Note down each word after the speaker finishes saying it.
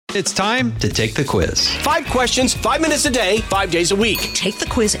It's time to take the quiz. 5 questions, 5 minutes a day, 5 days a week. Take the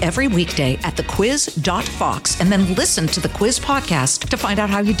quiz every weekday at thequiz.fox and then listen to the quiz podcast to find out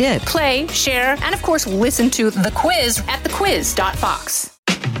how you did. Play, share, and of course, listen to the quiz at thequiz.fox.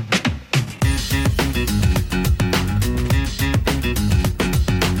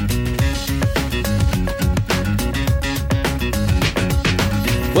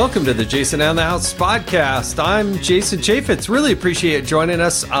 Welcome to the Jason on the House podcast. I'm Jason Chaffetz. Really appreciate joining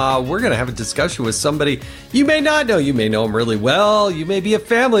us. We're going to have a discussion with somebody you may not know. You may know him really well. You may be a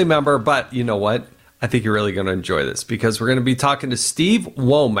family member, but you know what? I think you're really going to enjoy this because we're going to be talking to Steve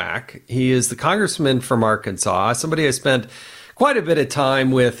Womack. He is the congressman from Arkansas, somebody I spent quite a bit of time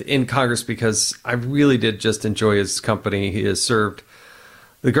with in Congress because I really did just enjoy his company. He has served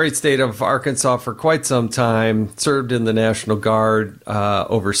the great state of Arkansas for quite some time, served in the National Guard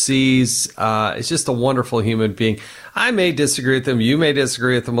overseas. He's just a wonderful human being. I may disagree with him. You may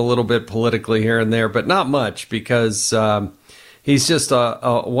disagree with him a little bit politically here and there, but not much because he's just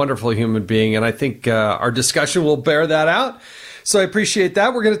a wonderful human being. And I think our discussion will bear that out. So I appreciate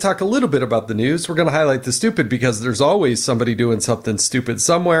that. We're going to talk a little bit about the news. We're going to highlight the stupid because there's always somebody doing something stupid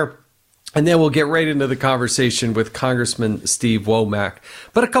somewhere. And then we'll get right into the conversation with Congressman Steve Womack.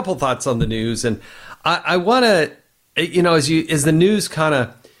 But a couple thoughts on the news. And I want to, as the news kind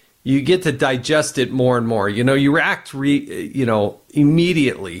of, you get to digest it more and more. You react,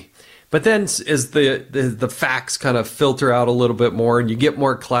 immediately. But then as the facts kind of filter out a little bit more and you get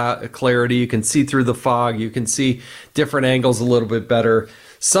more clarity, you can see through the fog, you can see different angles a little bit better.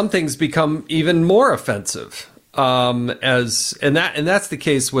 Some things become even more offensive. That's the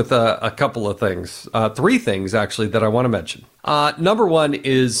case with a couple of things, 3 things actually that I want to mention. Number one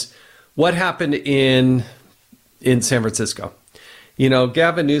is what happened in San Francisco.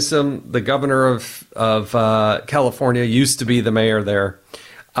 Gavin Newsom, the governor of California, used to be the mayor there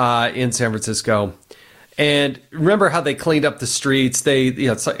in San Francisco. And remember how they cleaned up the streets?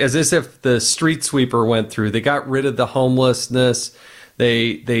 It's as if the street sweeper went through. They got rid of the homelessness.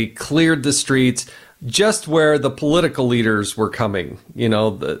 They cleared the streets. Just where the political leaders were coming, Xi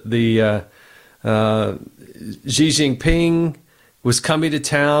Jinping was coming to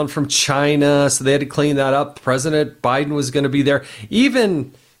town from China, so they had to clean that up. President Biden was going to be there.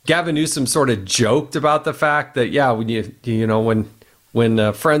 Even Gavin Newsom sort of joked about the fact that,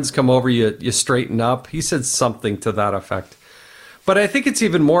 when friends come over, you straighten up. He said something to that effect. But I think it's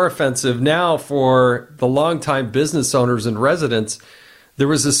even more offensive now for the longtime business owners and residents. There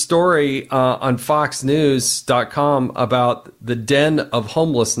was a story on foxnews.com about the den of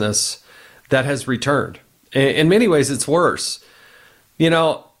homelessness that has returned. In many ways, it's worse.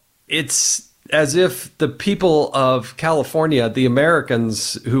 It's as if the people of California, the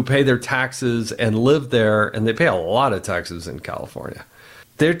Americans who pay their taxes and live there, and they pay a lot of taxes in California,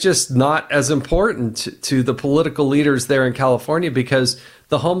 they're just not as important to the political leaders there in California because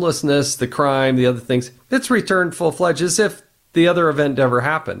the homelessness, the crime, the other things, it's returned full-fledged as if the other event never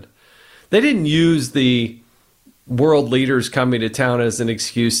happened. They didn't use the world leaders coming to town as an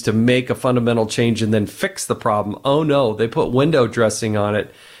excuse to make a fundamental change and then fix the problem. Oh no, they put window dressing on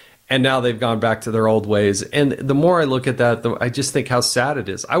it and now they've gone back to their old ways. And the more I look at that, I just think how sad it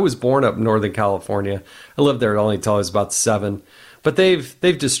is. I was born up in Northern California. I lived there only until I was about 7. But they've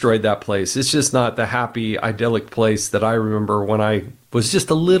destroyed that place. It's just not the happy, idyllic place that I remember when I was just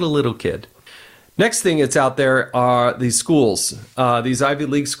a little kid. Next thing that's out there are these schools, these Ivy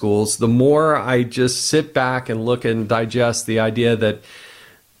League schools. The more I just sit back and look and digest the idea that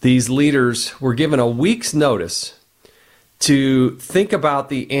these leaders were given a week's notice to think about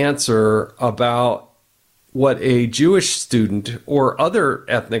the answer about what a Jewish student or other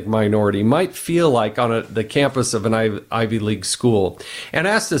ethnic minority might feel like on the campus of an Ivy League school, and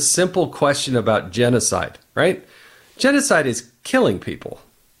asked a simple question about genocide, right? Genocide is killing people.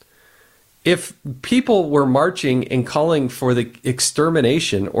 If people were marching and calling for the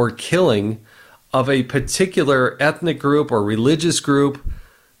extermination or killing of a particular ethnic group or religious group,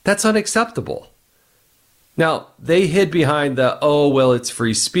 that's unacceptable. Now, they hid behind it's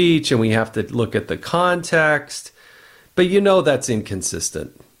free speech and we have to look at the context. But that's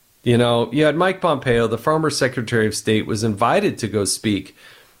inconsistent. You had Mike Pompeo, the former Secretary of State, was invited to go speak.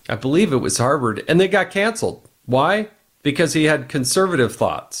 I believe it was Harvard, and they got canceled. Why? Because he had conservative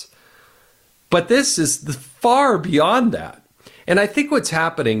thoughts. But this is far beyond that. And I think what's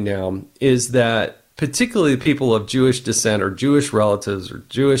happening now is that particularly people of Jewish descent or Jewish relatives or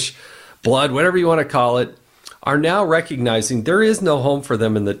Jewish blood, whatever you want to call it, are now recognizing there is no home for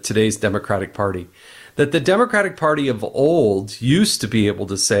them in today's Democratic Party. that the Democratic Party of old used to be able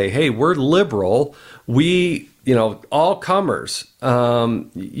to say, hey, we're liberal. We, all comers.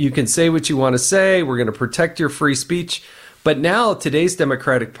 You can say what you want to say. We're going to protect your free speech. But now today's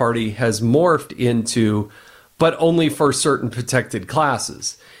Democratic Party has morphed into, but only for certain protected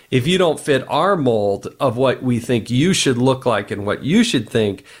classes. If you don't fit our mold of what we think you should look like and what you should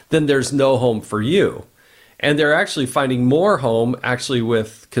think, then there's no home for you. And they're actually finding more home actually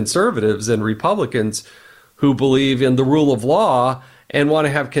with conservatives and Republicans who believe in the rule of law and want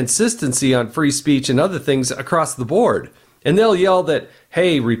to have consistency on free speech and other things across the board. And they'll yell that,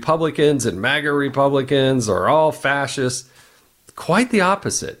 hey, Republicans and MAGA Republicans are all fascists. Quite the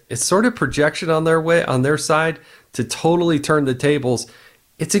opposite. It's sort of projection on their side to totally turn the tables.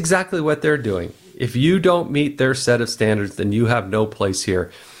 It's exactly what they're doing. If you don't meet their set of standards, then you have no place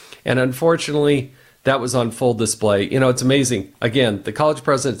here. And unfortunately, that was on full display. It's amazing. Again, the college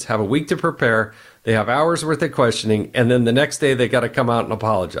presidents have a week to prepare. They have hours worth of questioning. And then the next day, they got to come out and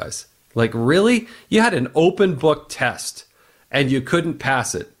apologize. Like, really? You had an open book test and you couldn't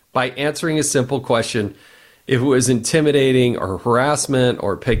pass it by answering a simple question. If it was intimidating or harassment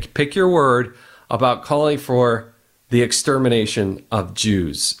or pick your word about calling for the extermination of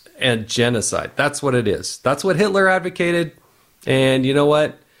Jews and genocide. That's what it is. That's what Hitler advocated. And you know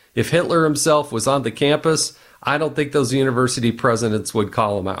what? If Hitler himself was on the campus, I don't think those university presidents would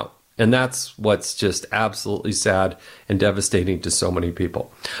call him out. And that's what's just absolutely sad and devastating to so many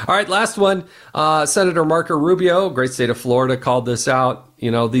people. All right, last one. Senator Marco Rubio, great state of Florida, called this out.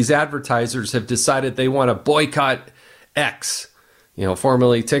 These advertisers have decided they want to boycott X,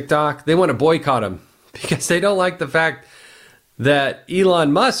 formerly TikTok. They want to boycott them because they don't like the fact that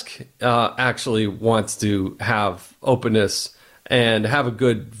Elon Musk actually wants to have openness and have a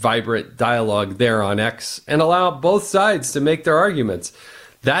good, vibrant dialogue there on X and allow both sides to make their arguments.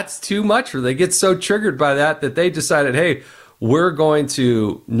 That's too much, or they get so triggered by that they decided, hey, we're going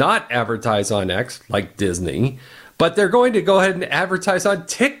to not advertise on X like Disney, but they're going to go ahead and advertise on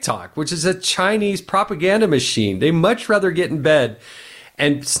TikTok, which is a Chinese propaganda machine. They much rather get in bed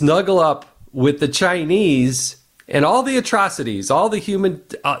and snuggle up with the Chinese and all the atrocities, all the human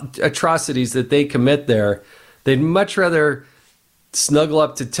atrocities that they commit there. They'd much rather snuggle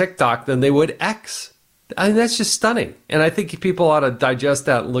up to TikTok than they would X. I mean, that's just stunning. And I think people ought to digest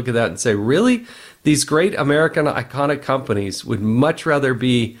that and look at that and say, really? These great American iconic companies would much rather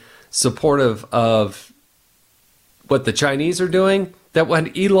be supportive of what the Chinese are doing than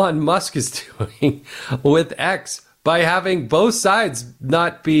what Elon Musk is doing with X by having both sides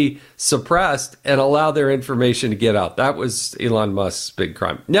not be suppressed and allow their information to get out. That was Elon Musk's big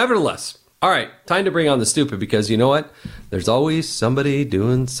crime. Nevertheless, all right, time to bring on the stupid, because you know what? There's always somebody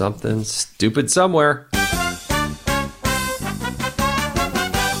doing something stupid somewhere.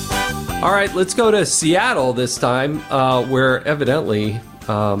 All right, let's go to Seattle this time, where evidently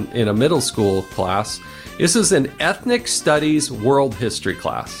in a middle school class, this is an ethnic studies world history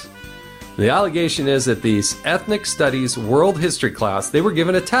class. The allegation is that these ethnic studies world history class, they were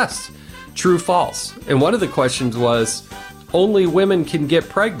given a test, true, false. And one of the questions was, only women can get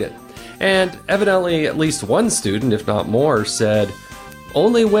pregnant. And evidently at least one student, if not more, said,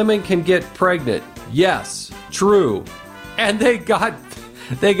 only women can get pregnant. Yes, true. And they got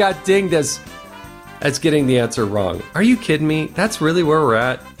dinged as getting the answer wrong. Are you kidding me? That's really where we're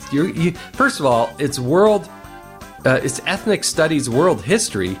at. First of all, it's ethnic studies world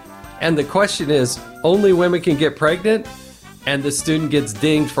history. And the question is, only women can get pregnant? And the student gets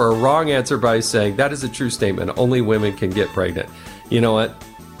dinged for a wrong answer by saying, that is a true statement. Only women can get pregnant. You know what?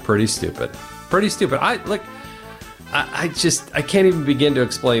 Pretty stupid. Pretty stupid. I can't even begin to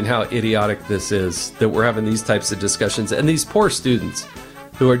explain how idiotic this is, that we're having these types of discussions. And these poor students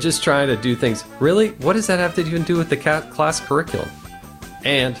who are just trying to do things. Really? What does that have to even do with the class curriculum?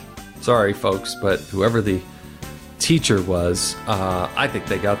 And, sorry folks, but whoever the teacher was, I think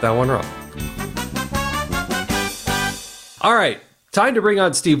they got that one wrong. All right, time to bring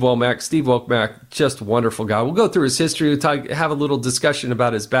on Steve Womack. Steve Womack, just a wonderful guy. We'll go through his history, have a little discussion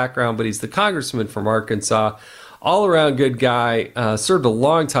about his background, but he's the congressman from Arkansas, all-around good guy, served a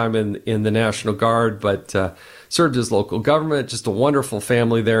long time in the National Guard, but served his local government, just a wonderful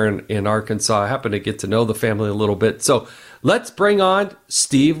family there in Arkansas. I happen to get to know the family a little bit. So let's bring on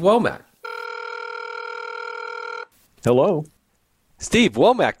Steve Womack. Hello. Steve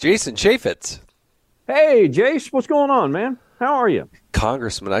Womack, Jason Chaffetz. Hey, Jace, what's going on, man? How are you?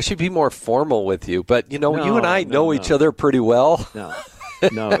 Congressman, I should be more formal with you, but you and I know each other pretty well. No.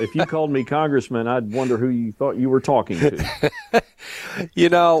 No, if you called me Congressman, I'd wonder who you thought you were talking to.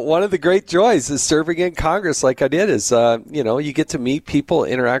 One of the great joys is serving in Congress like I did is, you get to meet people,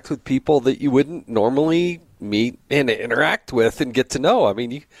 interact with people that you wouldn't normally meet and interact with and get to know. I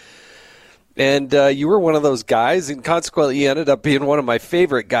mean, you were one of those guys, and consequently you ended up being one of my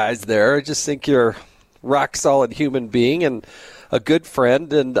favorite guys there. I just think you're a rock-solid human being and a good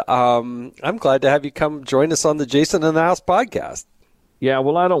friend, and I'm glad to have you come join us on the Jason in the House podcast. Yeah,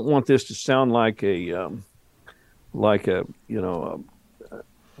 well, I don't want this to sound like a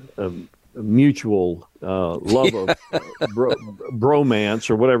mutual love of bromance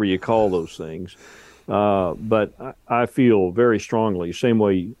or whatever you call those things. But I feel very strongly, same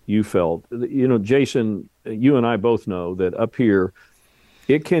way you felt. Jason, you and I both know that up here,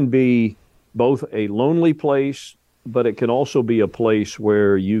 it can be both a lonely place, but it can also be a place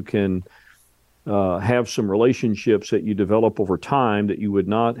where you can have some relationships that you develop over time that you would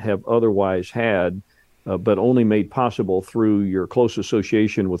not have otherwise had, but only made possible through your close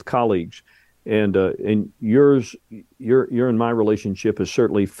association with colleagues. And your and my relationship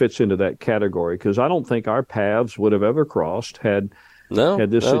certainly fits into that category, because I don't think our paths would have ever crossed had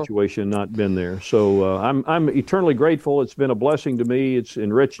this situation not been there. So I'm eternally grateful. It's been a blessing to me. It's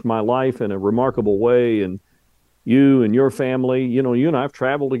enriched my life in a remarkable way. And you and your family, you and I have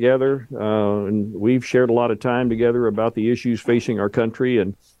traveled together, and we've shared a lot of time together about the issues facing our country.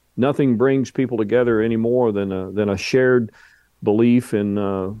 And nothing brings people together any more than a shared belief in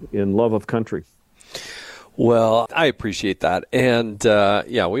love of country. Well, I appreciate that, and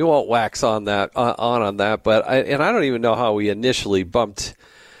we won't wax on that, but I don't even know how we initially bumped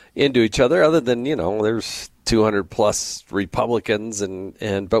into each other, other than there's 200 plus Republicans,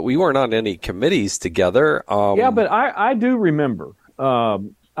 but we weren't on any committees together. But I do remember.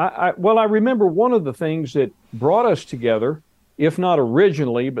 I remember one of the things that brought us together, if not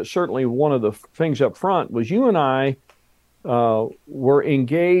originally, but certainly one of the things up front, was you and I were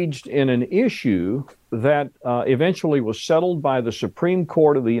engaged in an issue that eventually was settled by the Supreme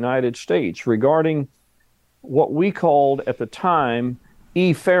Court of the United States regarding what we called at the time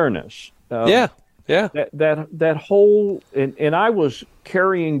e-fairness. That whole, and I was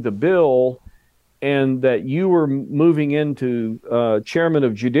carrying the bill, and that you were moving into chairman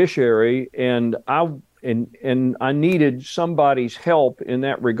of judiciary, and I needed somebody's help in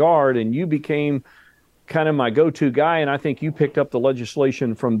that regard, and you became kind of my go-to guy, and I think you picked up the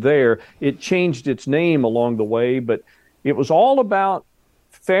legislation from there. It changed its name along the way, but it was all about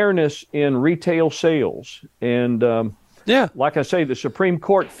fairness in retail sales. And like I say, the Supreme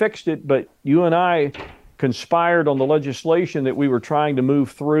Court fixed it, but you and I conspired on the legislation that we were trying to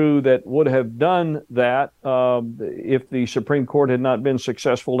move through that would have done that if the Supreme Court had not been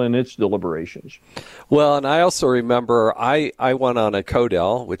successful in its deliberations. Well, and I also remember I went on a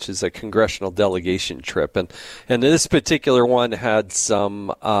CODEL, which is a congressional delegation trip, and this particular one had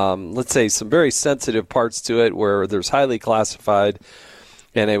some, let's say, some very sensitive parts to it where there's highly classified,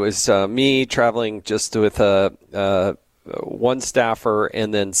 and it was me traveling just with one staffer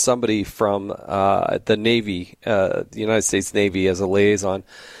and then somebody from the Navy, the United States Navy, as a liaison.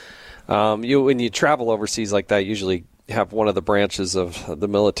 When you travel overseas like that, usually have one of the branches of the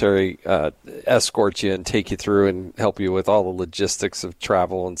military escort you and take you through and help you with all the logistics of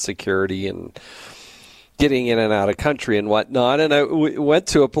travel and security and getting in and out of country and whatnot. And I went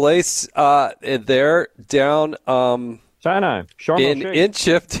to a place there down Sinai, in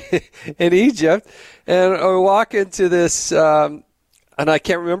Egypt, and I walk into this, and I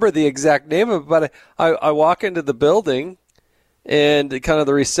can't remember the exact name of it, but I walk into the building and kind of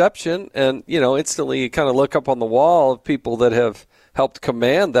the reception, and instantly you kind of look up on the wall of people that have helped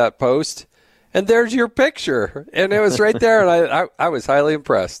command that post, and there's your picture, and it was right there, and I was highly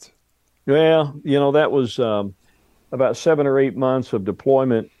impressed. Well, that was about 7 or 8 months of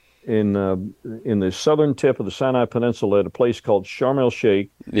deployment in the southern tip of the Sinai Peninsula at a place called Sharm el-Sheikh.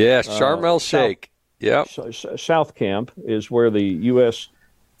 Yeah, Sharm el-Sheikh. Yeah. South Camp is where the U.S.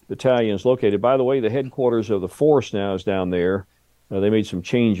 battalion is located. By the way, the headquarters of the force now is down there. They made some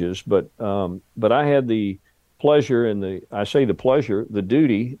changes, but I had the pleasure the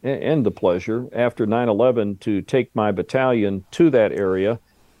duty and the pleasure after 9/11 to take my battalion to that area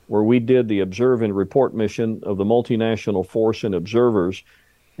where we did the observe and report mission of the multinational force and observers.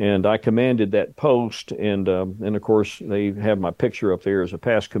 And I commanded that post, and of course they have my picture up there as a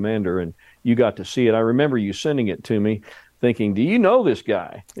past commander, and you got to see it. I remember you sending it to me, thinking, "Do you know this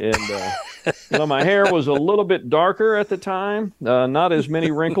guy?" And my hair was a little bit darker at the time, not as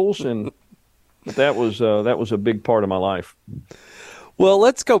many wrinkles, but that was a big part of my life. Well,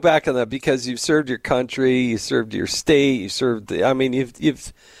 let's go back on that because you've served your country, you served your state,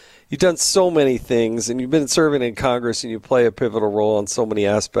 you've done so many things, and you've been serving in Congress, and you play a pivotal role in so many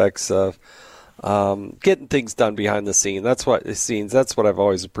aspects of getting things done behind the scenes. That's what I've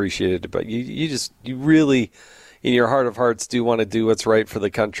always appreciated. But you really, in your heart of hearts, do want to do what's right for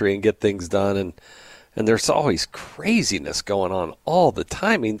the country and get things done. And there's always craziness going on all the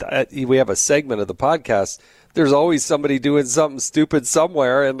time. I mean, we have a segment of the podcast. There's always somebody doing something stupid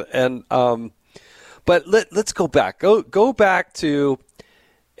somewhere, but let's go back. Go back to,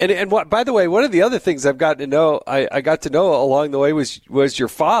 and what, by the way, one of the other things I've gotten to know, I got to know along the way was your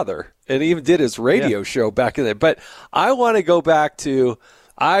father, and he even did his radio show back in there. But I want to go back to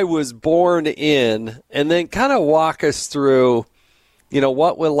I was born in, and then kind of walk us through,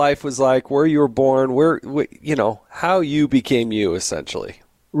 what life was like, where you were born, how you became you, essentially.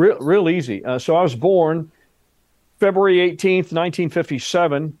 Real easy. So I was born February 18th,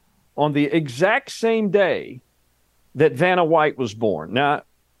 1957, on the exact same day that Vanna White was born. Now,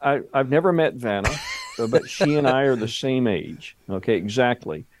 I've never met Vanna, but she and I are the same age. Okay,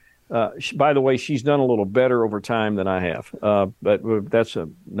 exactly. By the way, she's done a little better over time than I have, but that's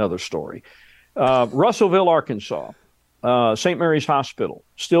another story. Russellville, Arkansas, St. Mary's Hospital,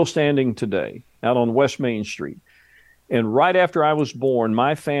 still standing today, out on West Main Street. And right after I was born,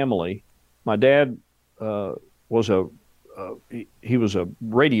 my family, my dad was a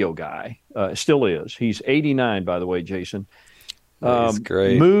radio guy, still is. He's 89, by the way, Jason. That's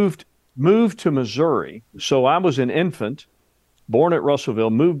great. Moved to Missouri. So I was an infant, born at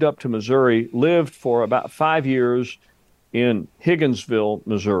Russellville, moved up to Missouri, lived for about 5 years in Higginsville,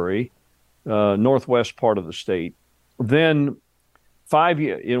 Missouri, northwest part of the state. Then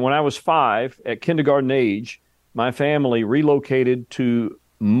when I was 5, at kindergarten age, my family relocated to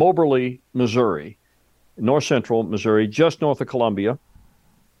Moberly, Missouri, north central Missouri, just north of Columbia,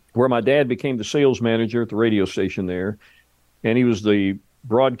 where my dad became the sales manager at the radio station there. And he was the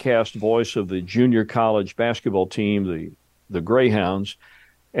broadcast voice of the junior college basketball team, the Greyhounds.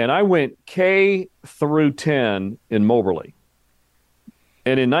 And I went K through 10 in Moberly.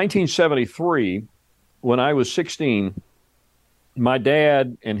 And in 1973, when I was 16, my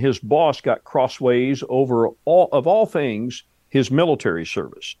dad and his boss got crossways over all things, his military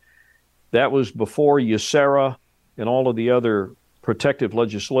service. That was before USERRA and all of the other protective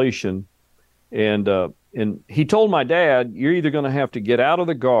legislation. And he told my dad, you're either going to have to get out of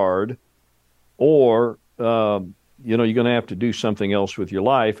the Guard or, you're going to have to do something else with your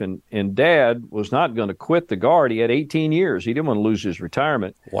life. And Dad was not going to quit the Guard. He had 18 years. He didn't want to lose his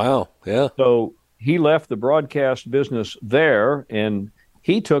retirement. Wow. Yeah. So he left the broadcast business there, and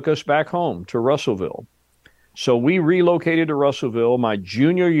he took us back home to Russellville. So we relocated to Russellville my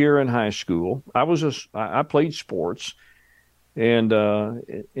junior year in high school. I played sports, and we're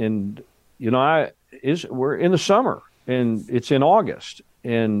in the summer, and it's in August,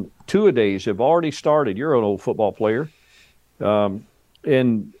 and two-a-days have already started. You're an old football player, and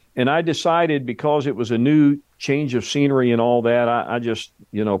I decided, because it was a new change of scenery and all that, I just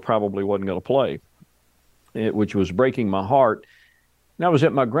probably wasn't going to play, which was breaking my heart. And I was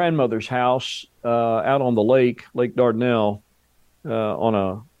at my grandmother's house out on the Lake Dardanelle, on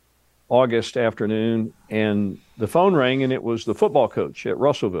a August afternoon, and the phone rang, and it was the football coach at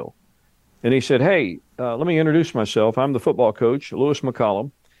Russellville. And he said, hey, let me introduce myself. I'm the football coach, Lewis McCollum,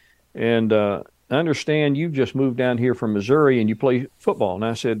 and I understand you've just moved down here from Missouri and you play football. And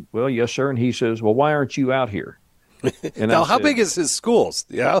I said, well, yes, sir. And he says, well, why aren't you out here? And now, how big is his schools?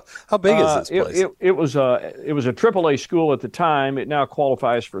 Yeah, how big is this place? It was a AAA school at the time. It now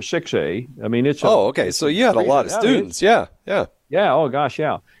qualifies for 6A. I mean, it's okay. So you had a lot of students. Yeah. Oh gosh,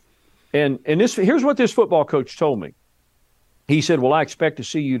 yeah. And here's what this football coach told me. He said, "Well, I expect to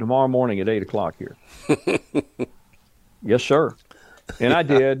see you tomorrow morning at 8:00 here." Yes, sir. And I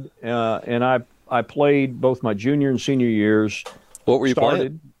did. And I played both my junior and senior years. What were you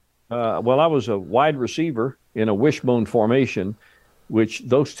playing? Well, I was a wide receiver in a wishbone formation, which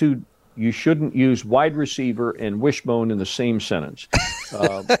those two, you shouldn't use wide receiver and wishbone in the same sentence,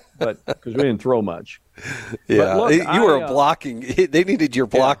 but because we didn't throw much. Yeah, look, you were blocking. They needed your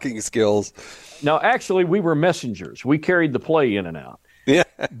blocking skills. No, actually, we were messengers. We carried the play in and out. Yeah,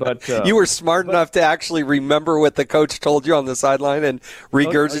 but you were smart enough to actually remember what the coach told you on the sideline and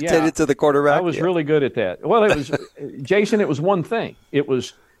regurgitate it to the quarterback. I was really good at that. Well, it was Jason. It was one thing. It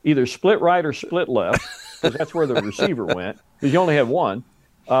was either split right or split left, because that's where the receiver went, because you only had one.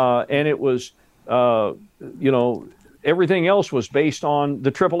 And it was, everything else was based on the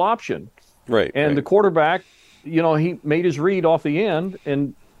triple option. Right. And the quarterback, he made his read off the end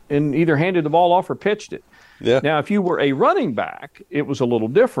and either handed the ball off or pitched it. Yeah. Now, if you were a running back, it was a little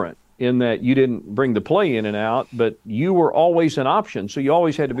different in that you didn't bring the play in and out, but you were always an option, so you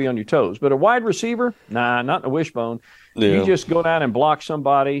always had to be on your toes. But a wide receiver, nah, not in a wishbone. Yeah. You just go down and block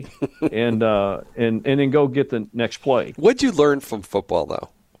somebody and then go get the next play. What'd you learn from football, though?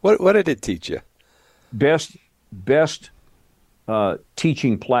 What did it teach you? Best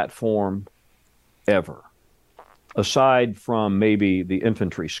teaching platform ever, aside from maybe the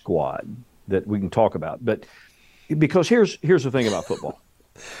infantry squad that we can talk about. But because here's the thing about football.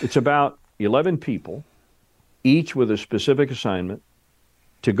 It's about 11 people, each with a specific assignment,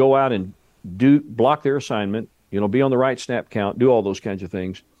 to go out and block their assignment, be on the right snap count, do all those kinds of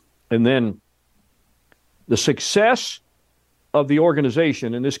things. And then the success of the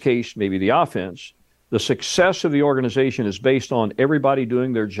organization, in this case, maybe the offense, the success of the organization is based on everybody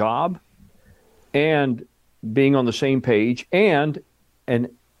doing their job and being on the same page and an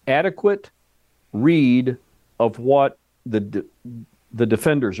adequate read of what the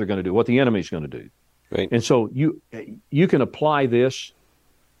defenders are going to do, what the enemy's going to do. Right. And so you can apply this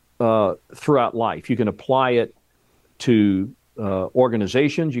throughout life. You can apply it to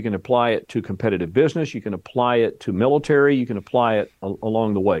organizations. You can apply it to competitive business. You can apply it to military. You can apply it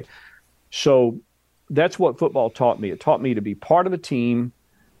along the way. So that's what football taught me. It taught me to be part of a team,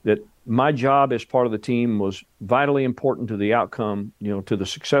 that my job as part of the team was vitally important to the outcome, to the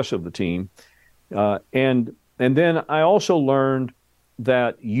success of the team. And then I also learned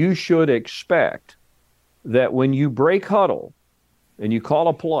that you should expect that when you break huddle and you call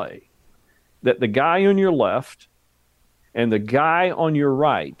a play, that the guy on your left and the guy on your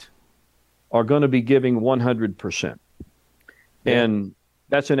right are going to be giving 100%. Yeah. And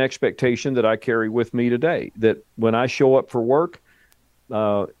that's an expectation that I carry with me today, that when I show up for work,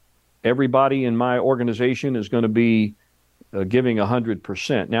 everybody in my organization is going to be giving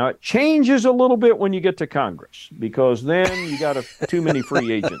 100%. Now, it changes a little bit when you get to Congress, because then you got too many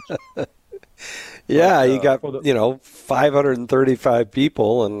free agents. Yeah, you got 535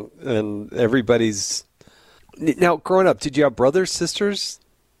 people, and everybody's. Now, growing up, did you have brothers, sisters?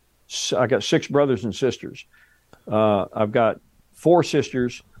 I got 6 brothers and sisters. I've got 4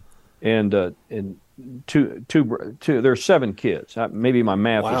 sisters, and two. There's 7 kids. Maybe my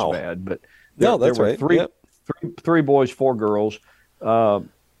math is bad, but that's there were right. 3. Yep. 3 boys, 4 girls,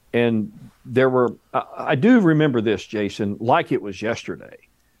 and there were. I do remember this, Jason, like it was yesterday.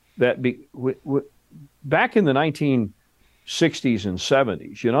 That back in the 1960s and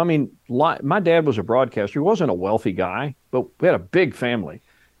 70s, my dad was a broadcaster. He wasn't a wealthy guy, but we had a big family,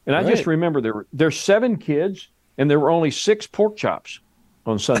 and I just remember there's 7 kids, and there were only 6 pork chops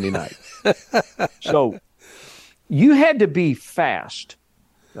on Sunday night. So you had to be fast.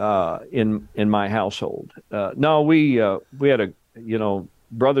 In my household. No, we had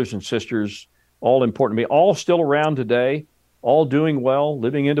brothers and sisters, all important to me, all still around today, all doing well,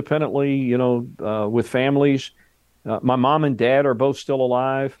 living independently, with families. My mom and dad are both still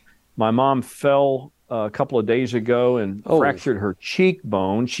alive. My mom fell a couple of days ago and fractured her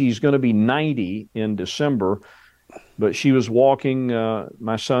cheekbone. She's going to be 90 in December. But she was walking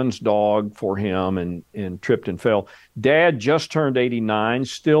my son's dog for him and tripped and fell. Dad just turned 89,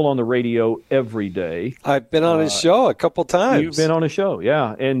 still on the radio every day. I've been on his show a couple times. You've been on his show,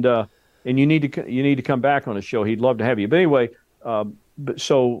 yeah, and you need to come back on his show. He'd love to have you. But anyway,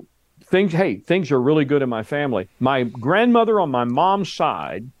 so things are really good in my family. My grandmother on my mom's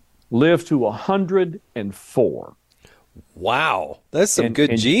side lived to 104. Wow, that's some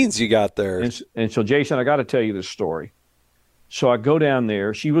good genes you got there. And so, Jason, I got to tell you this story. So I go down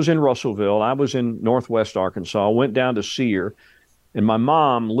there. She was in Russellville. I was in Northwest Arkansas. I went down to see her, and my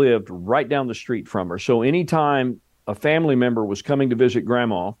mom lived right down the street from her. So anytime a family member was coming to visit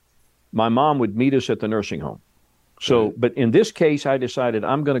Grandma, my mom would meet us at the nursing home. So, but in this case, I decided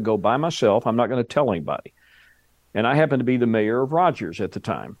I'm going to go by myself. I'm not going to tell anybody. And I happened to be the mayor of Rogers at the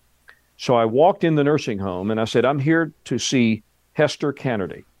time. So I walked in the nursing home, and I said, I'm here to see Hester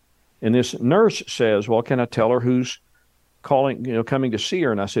Kennedy. And this nurse says, well, can I tell her who's coming to see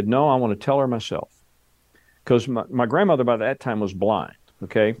her? And I said, no, I want to tell her myself. Because my grandmother by that time was blind,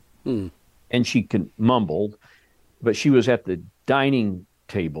 okay? And she mumbled, but she was at the dining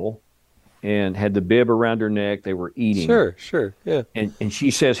table and had the bib around her neck. They were eating. Sure, yeah. And she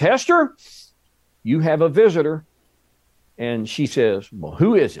says, Hester, you have a visitor. And she says, well,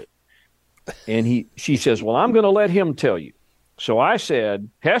 who is it? And she says, well, I'm going to let him tell you. So I said,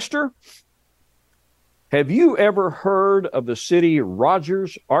 Hester, have you ever heard of the city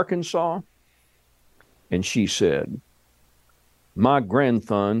Rogers, Arkansas? And she said, my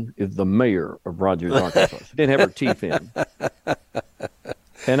grandson is the mayor of Rogers, Arkansas. She didn't have her teeth in.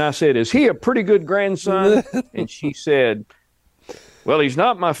 And I said, is he a pretty good grandson? And she said, well, he's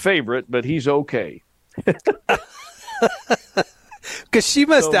not my favorite, but he's okay. Because she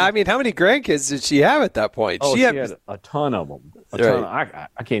must, I mean, how many grandkids did she have at that point? Oh, she had a ton of them. I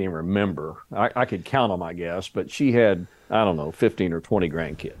can't even remember. I could count them, I guess, but she had, I don't know, 15 or 20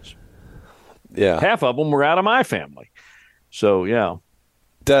 grandkids. Yeah. Half of them were out of my family. So, yeah.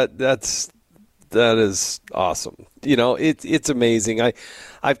 That is awesome. You know, it's amazing.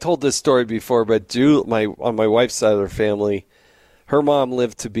 I've told this story before, but on my wife's side of her family, her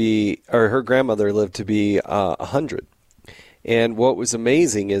her grandmother lived to be 100. And what was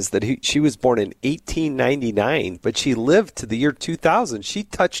amazing is that she was born in 1899, but she lived to the year 2000. She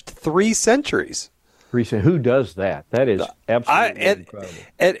touched 3 centuries. Who does that? That is absolutely incredible.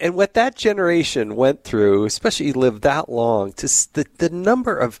 And what that generation went through, especially lived that long, to the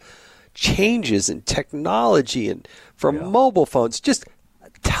number of changes in technology and from mobile phones, just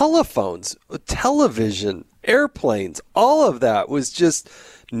telephones, television, airplanes, all of that was just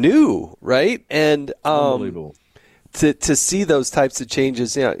new, right? And unbelievable. To see those types of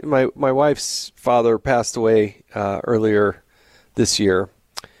changes. Yeah, my wife's father passed away earlier this year.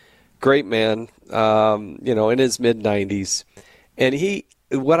 Great man, in his mid-90s, and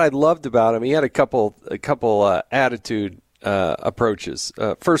what I loved about him, he had a couple attitude approaches.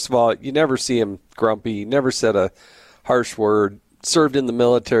 First of all, you never see him grumpy. He never said a harsh word. Served in the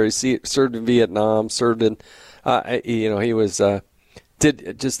military. Served in Vietnam. Served in, he was.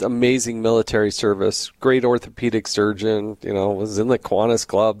 Did just amazing military service, great orthopedic surgeon, was in the Kiwanis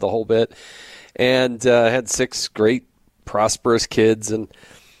Club, the whole bit, and had 6 great, prosperous kids, and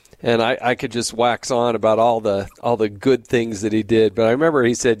I could just wax on about all the good things that he did. But I remember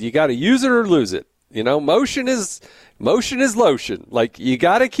he said, you got to use it or lose it. Motion is lotion. Like, you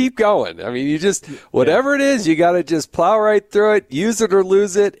got to keep going. I mean, you just, whatever it is, you got to just plow right through it, use it or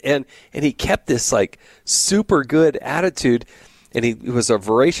lose it. And he kept this like super good attitude. And he was a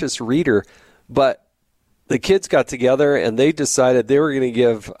voracious reader, but the kids got together and they decided they were going to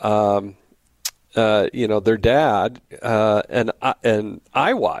give, their dad an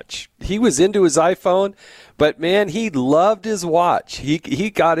iWatch. He was into his iPhone, but man, he loved his watch. He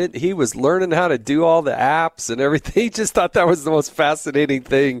got it. He was learning how to do all the apps and everything. He just thought that was the most fascinating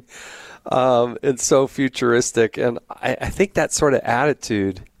thing. And so futuristic. And I think that sort of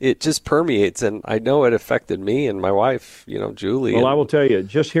attitude, it just permeates. And I know it affected me and my wife, Julie. Well, I will tell you,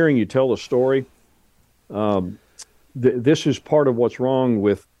 just hearing you tell the story, this is part of what's wrong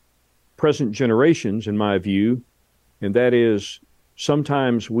with present generations, in my view. And that is,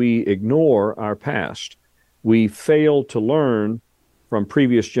 sometimes we ignore our past. We fail to learn from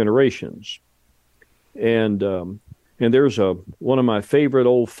previous generations. And there's one of my favorite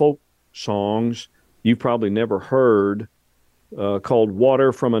old folk songs you probably never heard, called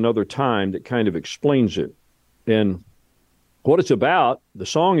Water from Another Time, that kind of explains it. And what it's about, the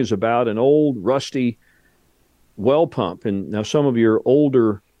song is about an old rusty well pump. And now some of your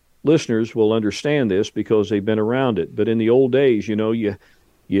older listeners will understand this because they've been around it. But in the old days, you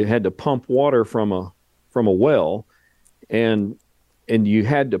had to pump water from a well, and you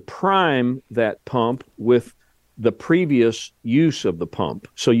had to prime that pump with the previous use of the pump.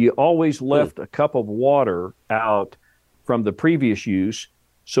 So you always left a cup of water out from the previous use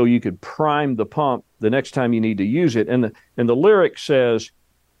so you could prime the pump the next time you need to use it. And the lyric says,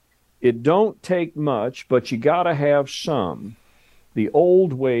 it don't take much, but you got to have some. The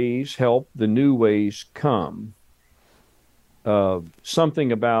old ways help the new ways come.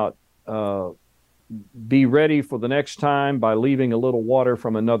 Something about be ready for the next time by leaving a little water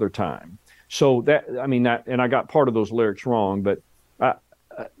from another time. So and I got part of those lyrics wrong, but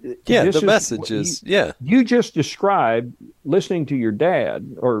the message is, you just described listening to your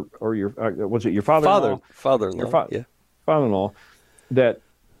dad or your was it your father-in-law? Father-in-law, father-in-law, that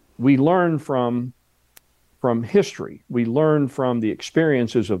we learn from history. We learn from the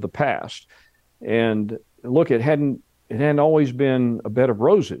experiences of the past. And look, it hadn't always been a bed of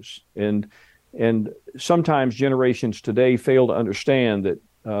roses. And sometimes generations today fail to understand that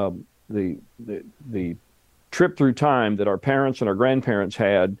the trip through time that our parents and our grandparents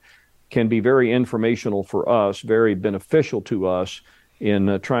had can be very informational for us, very beneficial to us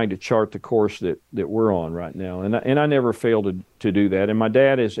in trying to chart the course that we're on right now. And I never failed to do that. And my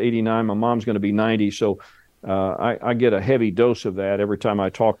dad is 89, my mom's going to be 90, so I get a heavy dose of that every time I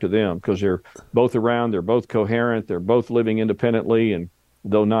talk to them, because they're both around, they're both coherent, they're both living independently, and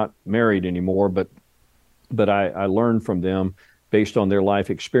though not married anymore, but I learn from them based on their life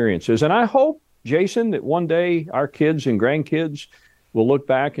experiences. And I hope, Jason, that one day our kids and grandkids will look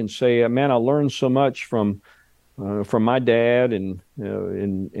back and say, man, I learned so much from from my dad and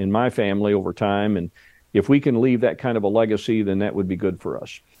in my family over time. And if we can leave that kind of a legacy, then that would be good for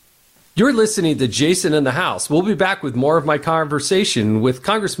us. You're listening to Jason in the House. We'll be back with more of my conversation with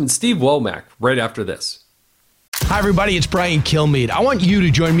Congressman Steve Womack right after this. Hi, everybody. It's Brian Kilmeade. I want you to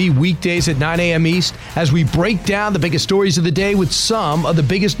join me weekdays at 9 a.m. East as we break down the biggest stories of the day with some of the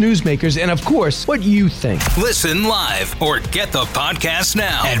biggest newsmakers and, of course, what you think. Listen live or get the podcast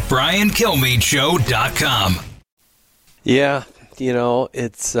now at briankilmeadshow.com. Yeah,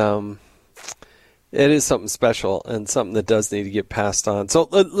 it is something special and something that does need to get passed on. So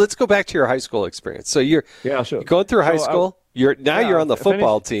let's go back to your high school experience. So you're going through high school. You're on the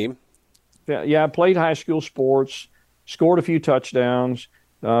football team. Yeah, I played high school sports, scored a few touchdowns,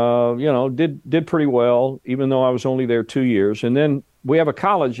 did pretty well, even though I was only there 2 years. And then we have a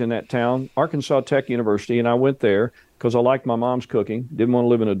college in that town, Arkansas Tech University, and I went there because I liked my mom's cooking, didn't want to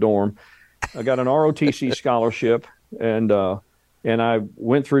live in a dorm. I got an ROTC scholarship, and I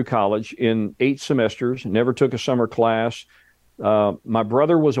went through college in 8 semesters, never took a summer class. My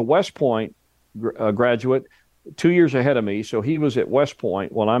brother was a West Point graduate, 2 years ahead of me, so he was at West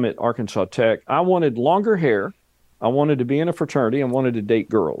Point while I'm at Arkansas Tech. I wanted longer hair. I wanted to be in a fraternity and wanted to date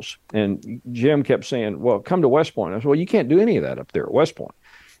girls. And Jim kept saying, well, come to West Point. I said, well, you can't do any of that up there at West Point.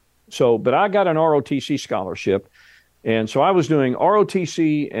 But I got an ROTC scholarship. And so I was doing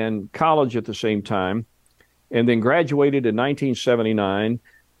ROTC and college at the same time, and then graduated in 1979,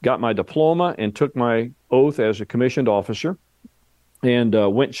 got my diploma and took my oath as a commissioned officer, and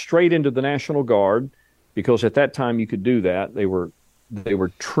went straight into the National Guard, because at that time you could do that. They were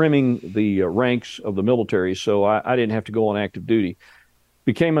trimming the ranks of the military, so I didn't have to go on active duty.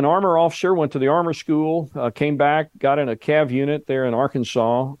 Became an armor officer, went to the armor school, came back, got in a CAV unit there in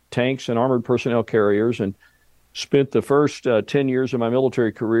Arkansas, tanks and armored personnel carriers, and spent the first 10 years of my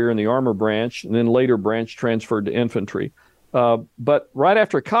military career in the armor branch, and then later branch transferred to infantry. But right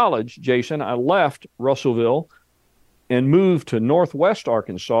after college, Jason, I left Russellville and moved to Northwest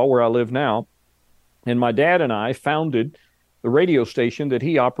Arkansas, where I live now. And my dad and I founded the radio station that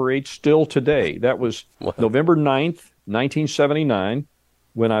he operates still today. That was November 9th, 1979,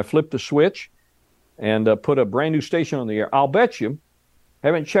 when I flipped the switch and put a brand new station on the air. I'll bet you,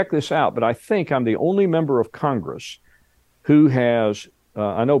 haven't checked this out, but I think I'm the only member of Congress who has,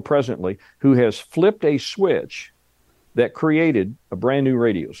 I know presently, who has flipped a switch that created a brand new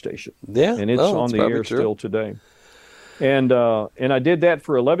radio station. Yeah, and it's on the air still today. And I did that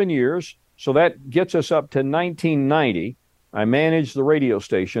for 11 years. So that gets us up to 1990. I managed the radio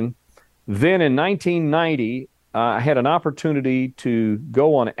station. Then in 1990, I had an opportunity to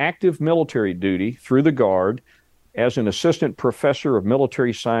go on active military duty through the Guard as an assistant professor of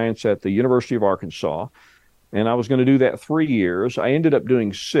military science at the University of Arkansas. And I was going to do that 3 years. I ended up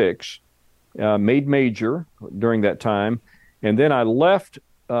doing 6, made major during that time. And then I left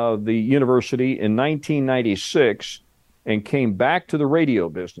the university in 1996 and came back to the radio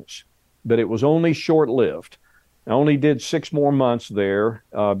business. But it was only short-lived. I only did 6 more months there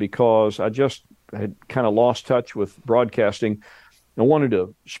because I just had kind of lost touch with broadcasting. I wanted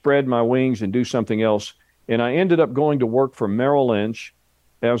to spread my wings and do something else. And I ended up going to work for Merrill Lynch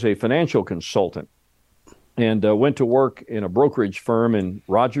as a financial consultant, and went to work in a brokerage firm in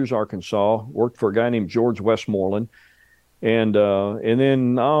Rogers, Arkansas, worked for a guy named George Westmoreland. And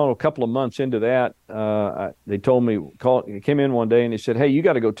then a couple of months into that, they told me, came in one day and they said, hey, you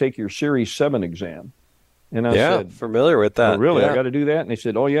got to go take your Series 7 exam. And I said, familiar with that. Oh, really? Yeah. I got to do that? And they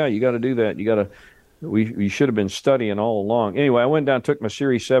said, oh, yeah, you got to do that. We should have been studying all along. Anyway, I went down, took my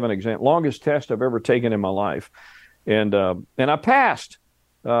Series 7 exam, longest test I've ever taken in my life. And I passed.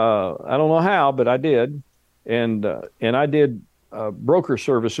 I don't know how, but I did. And I did broker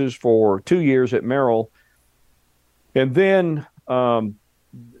services for 2 years at Merrill. And then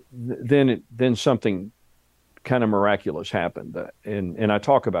something kind of miraculous happened. And I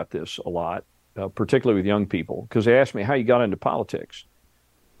talk about this a lot, particularly with young people, because they ask me how you got into politics.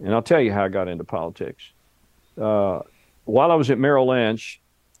 And I'll tell you how I got into politics. While I was at Merrill Lynch,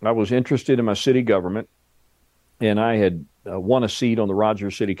 I was interested in my city government, and I had won a seat on the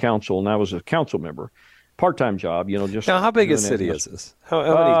Rogers City Council, and I was a council member. Part-time job, just... Now, how big a city is this? How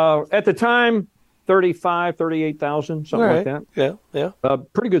many? At the time, 38,000, something like that. Yeah.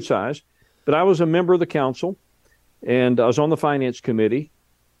 Pretty good size. But I was a member of the council, and I was on the finance committee.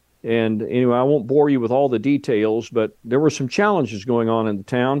 And anyway, I won't bore you with all the details, but there were some challenges going on in the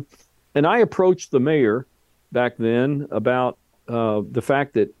town. And I approached the mayor back then about the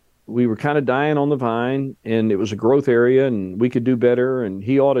fact that we were kind of dying on the vine, and it was a growth area, and we could do better, and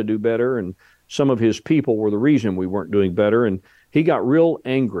he ought to do better. And some of his people were the reason we weren't doing better. And he got real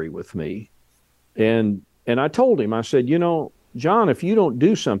angry with me. And I told him, I said, John, if you don't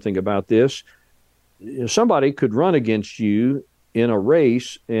do something about this, somebody could run against you in a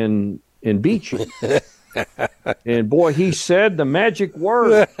race and beat you. And boy, he said the magic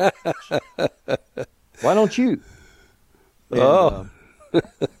word. Why don't you? And,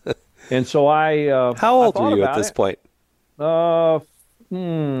 and so I. How old were you at this point? Well,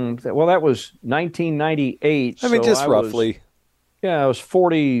 that was 1998. I mean, so just roughly. I was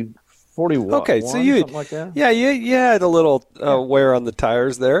 41. Okay, so you, something like that. Yeah, you had a little wear on the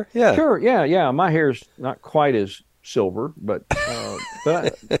tires there. Yeah, sure. Yeah. My hair's not quite as silver, but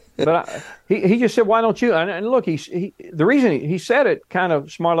he just said, "Why don't you?" And look, the reason he said it kind of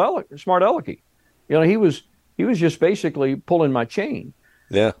smart alecky. He was just basically pulling my chain.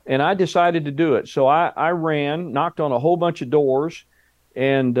 Yeah. And I decided to do it. So I ran, knocked on a whole bunch of doors,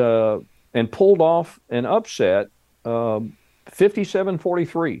 and pulled off an upset,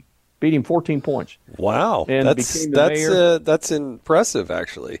 57-43, beat him 14 points. Wow. And became the mayor. That's impressive,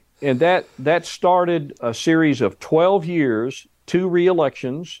 actually. And that started a series of 12 years, 2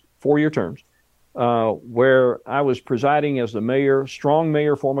 re-elections, 4-year terms, where I was presiding as the mayor, strong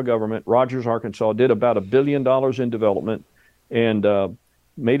mayor form of government, Rogers, Arkansas, did about $1 billion in development, and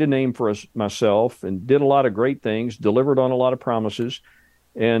made a name for myself, and did a lot of great things, delivered on a lot of promises.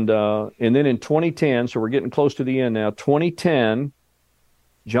 And then in 2010, so we're getting close to the end now, 2010,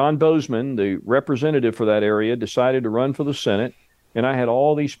 John Bozeman, the representative for that area, decided to run for the Senate. And I had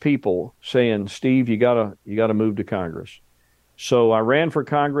all these people saying, Steve, you gotta move to Congress. So I ran for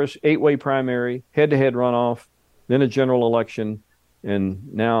Congress, 8-way primary, head-to-head runoff, then a general election,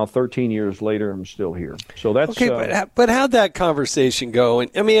 and now 13 years later, I'm still here. So that's okay. But how'd that conversation go?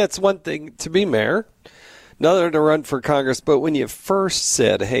 And I mean, it's one thing to be mayor, another to run for Congress. But when you first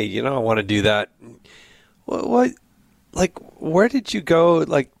said, "Hey, I want to do that," what, like, where did you go?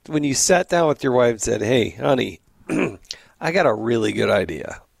 Like, when you sat down with your wife and said, "Hey, honey, I got a really good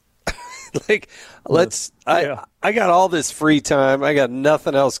idea. Like, I got all this free time. I got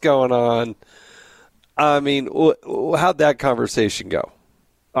nothing else going on." I mean, how'd that conversation go?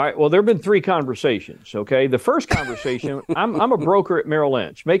 All right. Well, there have been 3 conversations. Okay. The first conversation, I'm a broker at Merrill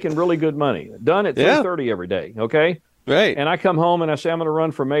Lynch, making really good money, done at 3:30 every day. Okay. Right. And I come home and I say, I'm going to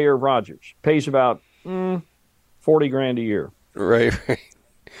run for mayor of Rogers. Pays about $40,000 a year. Right.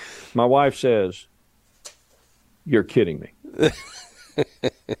 My wife says, "You're kidding me."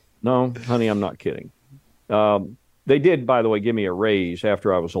 No, honey, I'm not kidding. They did, by the way, give me a raise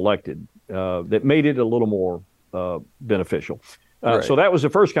after I was elected. That made it a little more beneficial. Right. So that was the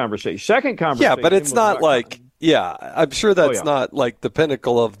first conversation. Second conversation. Yeah, but it's not like, I'm sure that's not like the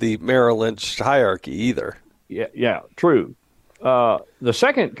pinnacle of the Merrill Lynch hierarchy either. Yeah, true. The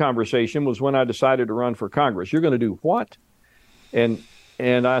second conversation was when I decided to run for Congress. You're going to do what? And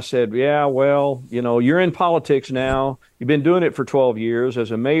I said, yeah, well, you're in politics now. You've been doing it for 12 years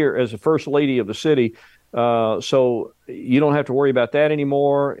as a mayor, as a first lady of the city. So you don't have to worry about that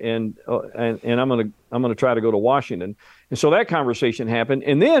anymore. And I'm gonna try to go to Washington. And so that conversation happened.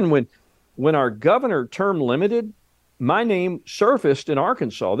 And then when our governor term limited, my name surfaced in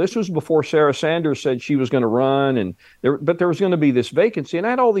Arkansas. This was before Sarah Sanders said she was going to run, but there was going to be this vacancy. And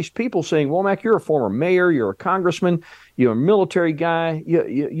I had all these people saying, Womack, you're a former mayor, you're a congressman, you're a military guy,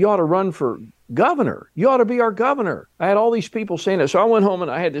 you ought to run for governor. You ought to be our governor. I had all these people saying that. So I went home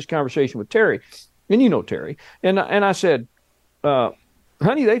and I had this conversation with Terry, and Terry. And I said,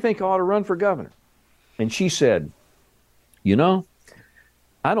 honey, they think I ought to run for governor. And she said,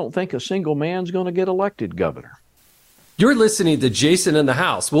 I don't think a single man's going to get elected governor. You're listening to Jason in the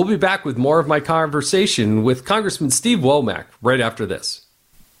House. We'll be back with more of my conversation with Congressman Steve Womack right after this.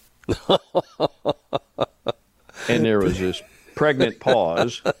 And there was this pregnant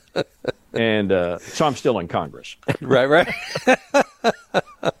pause. And so I'm still in Congress. Right.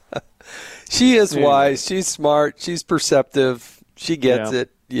 She is wise. She's smart. She's perceptive. She gets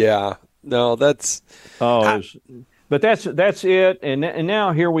it. Yeah. No, that's... but that's it. And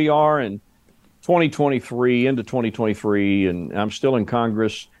now here we are in 2023, into 2023, and I'm still in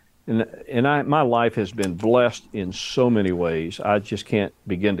Congress. And my life has been blessed in so many ways. I just can't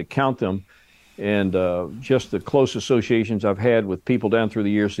begin to count them. And just the close associations I've had with people down through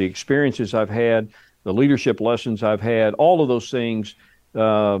the years, the experiences I've had, the leadership lessons I've had, all of those things.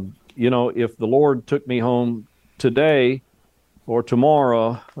 If the Lord took me home today or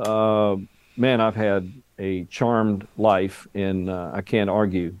tomorrow, man, I've had a charmed life, and I can't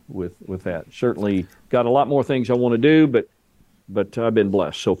argue with that. Certainly got a lot more things I want to do, but I've been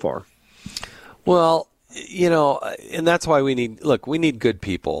blessed so far. Well, and that's why we need good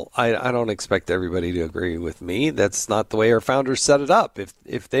people. I don't expect everybody to agree with me. That's not the way our founders set it up.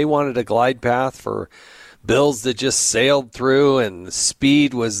 If they wanted a glide path for bills that just sailed through and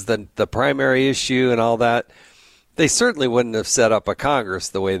speed was the primary issue and all that. They certainly wouldn't have set up a Congress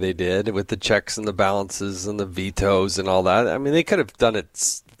the way they did with the checks and the balances and the vetoes and all that. I mean, they could have done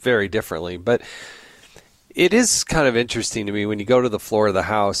it very differently. But it is kind of interesting to me when you go to the floor of the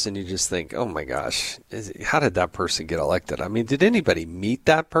House and you just think, oh, my gosh, how did that person get elected? I mean, did anybody meet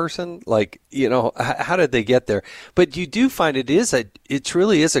that person? Like, how did they get there? But you do find it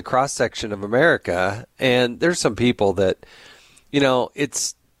truly is a cross-section of America. And there's some people that,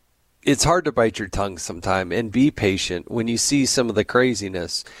 it's hard to bite your tongue sometime and be patient when you see some of the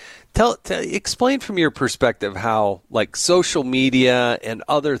craziness. Explain from your perspective how, like, social media and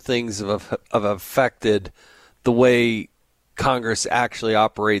other things have affected the way Congress actually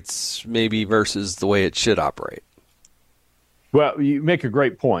operates, maybe versus the way it should operate. Well, you make a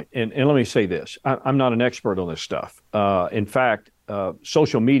great point, and let me say this: I'm not an expert on this stuff. In fact,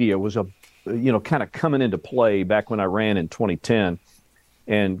 social media was kind of coming into play back when I ran in 2010.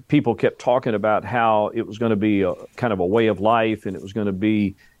 And people kept talking about how it was going to be a kind of a way of life, and it was going to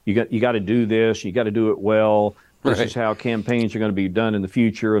be you got to do this, you got to do it well. This is how campaigns are going to be done in the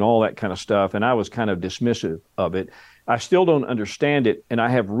future, and all that kind of stuff. And I was kind of dismissive of it. I still don't understand it, and I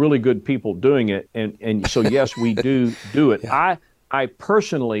have really good people doing it. And so yes, we do it. Yeah. I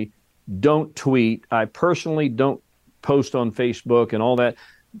personally don't tweet. I personally don't post on Facebook and all that,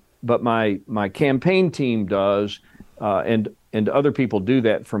 but my campaign team does, and other people do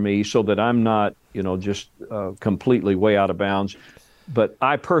that for me so that I'm not, just completely way out of bounds. But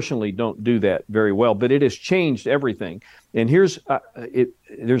I personally don't do that very well. But it has changed everything. And here's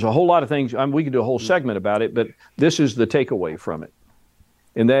there's a whole lot of things. We could do a whole segment about it, but this is the takeaway from it.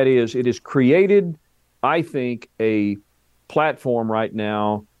 And that is, it has created, I think, a platform right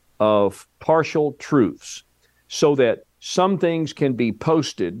now of partial truths so that some things can be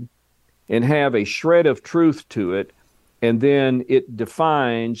posted and have a shred of truth to it. And then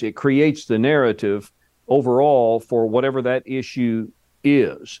it creates the narrative overall for whatever that issue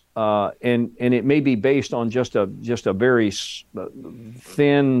is. And it may be based on just a very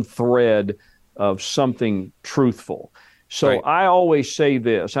thin thread of something truthful. So right. I always say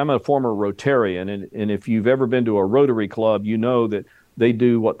this: I'm a former Rotarian, and if you've ever been to a Rotary Club, you know that they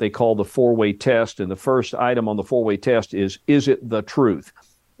do what they call the four-way test. And the first item on the four-way test is it the truth?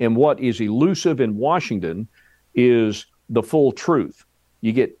 And what is elusive in Washington is the full truth.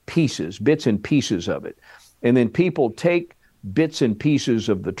 You get pieces, bits and pieces of it. And then people take bits and pieces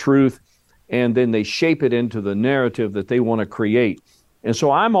of the truth, and then they shape it into the narrative that they want to create. And so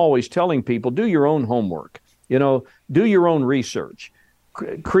I'm always telling people, do your own homework, do your own research,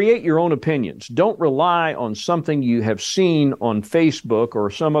 create your own opinions. Don't rely on something you have seen on Facebook or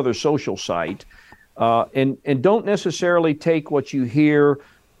some other social site, and don't necessarily take what you hear.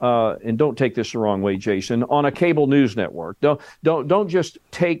 And don't take this the wrong way, Jason, on a cable news network. Don't just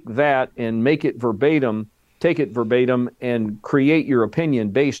take that and make it verbatim, take it verbatim and create your opinion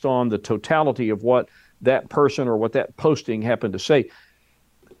based on the totality of what that person or what that posting happened to say.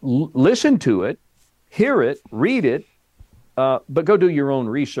 Listen to it, hear it, read it, but go do your own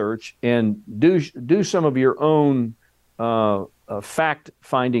research and do some of your own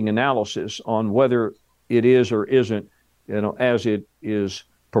fact-finding analysis on whether it is or isn't, as it is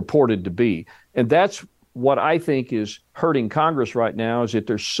purported to be. And that's what I think is hurting Congress right now, is that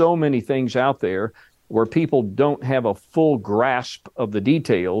there's so many things out there where people don't have a full grasp of the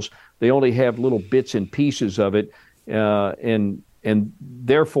details. They only have little bits and pieces of it. And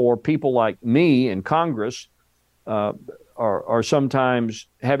therefore, people like me in Congress are sometimes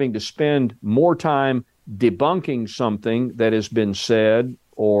having to spend more time debunking something that has been said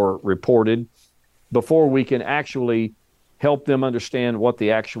or reported before we can actually help them understand what the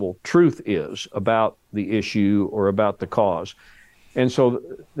actual truth is about the issue or about the cause. And so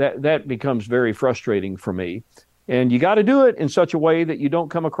that becomes very frustrating for me. And you got to do it in such a way that you don't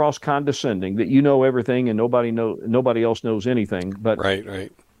come across condescending, that you know everything and nobody else knows anything. But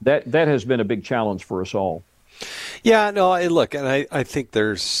right. That has been a big challenge for us all. Yeah, no, look, and I think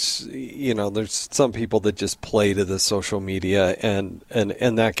there's some people that just play to the social media, and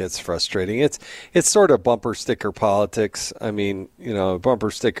that gets frustrating. It's sort of bumper sticker politics. I mean, a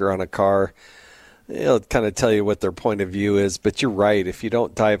bumper sticker on a car, it'll kind of tell you what their point of view is. But you're right, if you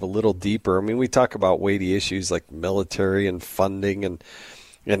don't dive a little deeper, I mean, we talk about weighty issues like military and funding and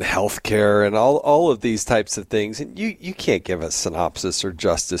healthcare and all of these types of things, and you can't give a synopsis or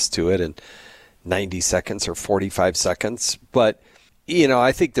justice to it and 90 seconds or 45 seconds. But,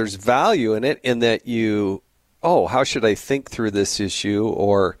 I think there's value in it in that how should I think through this issue?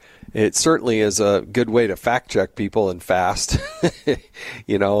 Or it certainly is a good way to fact check people and fast.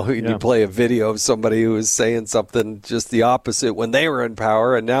 You play a video of somebody who was saying something just the opposite when they were in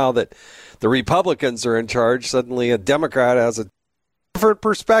power, and now that the Republicans are in charge, suddenly a Democrat has a different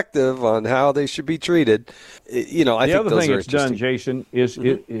perspective on how they should be treated. I think the other those thing are it's done, Jason, is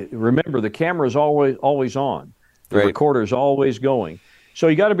remember the camera's always on, the recorder's always going. So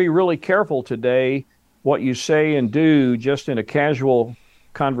you got to be really careful today what you say and do just in a casual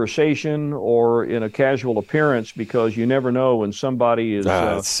conversation or in a casual appearance, because you never know when somebody is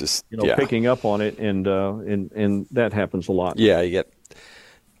picking up on it, and that happens a lot. Yeah, you get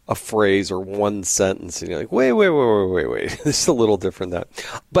a phrase or one sentence and you're like, wait, this is a little different than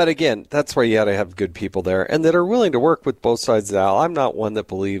that. But again, that's why you got to have good people there and that are willing to work with both sides of the aisle. I'm not one that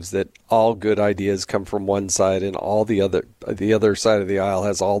believes that all good ideas come from one side and all the other side of the aisle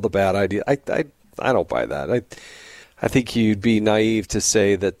has all the bad ideas. I don't buy that. I think you'd be naive to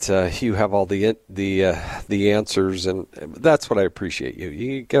say that you have all the answers, and that's what I appreciate you.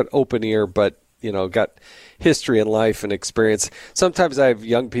 You got open ear, but got history in life and experience. Sometimes I have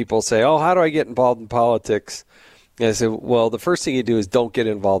young people say, "Oh, how do I get involved in politics?" And I say, "Well, the first thing you do is don't get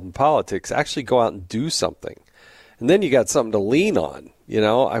involved in politics. Actually, go out and do something, and then you got something to lean on."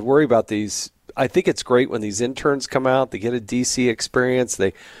 I worry about these. I think it's great when these interns come out. They get a DC experience.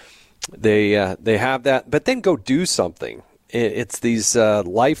 They have that, but then go do something. It's these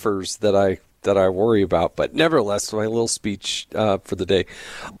lifers that I worry about. But nevertheless, my little speech for the day.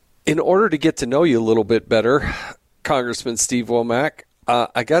 In order to get to know you a little bit better, Congressman Steve Womack,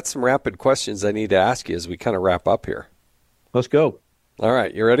 I got some rapid questions I need to ask you as we kind of wrap up here. Let's go. All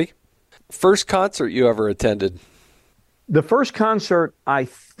right, you ready? First concert you ever attended? The first concert, I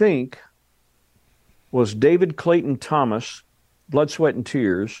think, was David Clayton Thomas, Blood, Sweat, and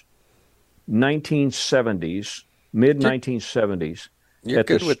Tears, 1970s, mid-1970s, at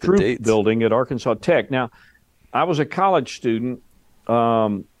the Stroop Building at Arkansas Tech. Now, I was a college student,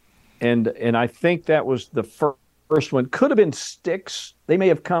 and I think that was the first one. Could have been Styx. They may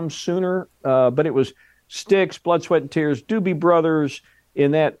have come sooner, but it was Styx, Blood, Sweat, and Tears, Doobie Brothers.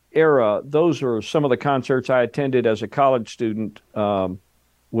 In that era, those are some of the concerts I attended as a college student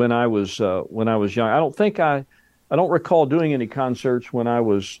when I was young. I don't recall doing any concerts when I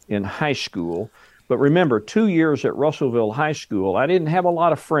was in high school. But remember, 2 years at Russellville High School, I didn't have a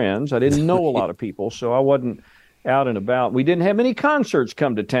lot of friends. I didn't know a lot of people, so I wasn't out and about. We didn't have many concerts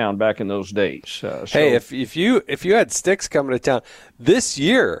come to town back in those days. Hey, if you had Styx coming to town this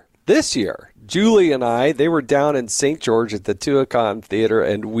year, Julie and I, they were down in St. George at the Tuacahn Theater,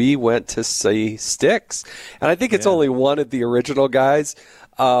 and we went to see Styx. And I think it's only one of the original guys.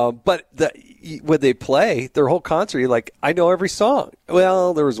 But when they play their whole concert, you're like, I know every song.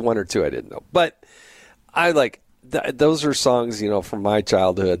 Well, there was one or two I didn't know. But I those are songs, from my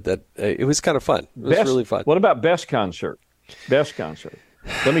childhood that it was kind of fun. It was really fun. What about best concert? Best concert.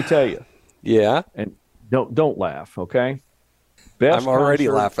 Let me tell you. Yeah. And don't laugh, okay? I'm already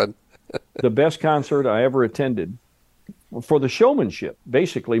laughing. The best concert I ever attended for the showmanship,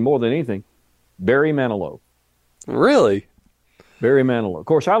 basically, more than anything, Barry Manilow. Really? Barry Manilow. Of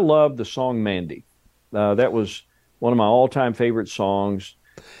course, I loved the song Mandy. That was one of my all-time favorite songs.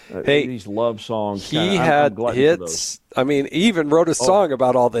 These love songs. He had hits. I mean, he even wrote a song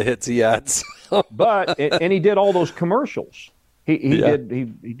about all the hits he had. But he did all those commercials. He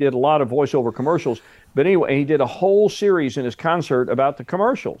did a lot of voiceover commercials. But anyway, he did a whole series in his concert about the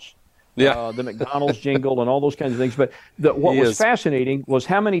commercials. Yeah, the McDonald's jingle and all those kinds of things. But what was fascinating was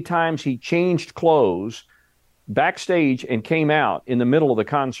how many times he changed clothes backstage and came out in the middle of the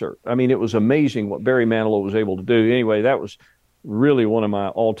concert. I mean, it was amazing what Barry Manilow was able to do. Anyway, that was really one of my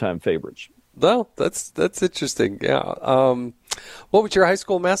all-time favorites. Well, that's interesting. Yeah. What was your high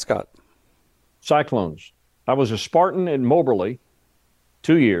school mascot? Cyclones. I was a Spartan in Moberly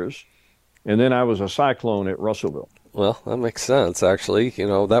 2 years, and then I was a Cyclone at Russellville. Well, that makes sense, actually.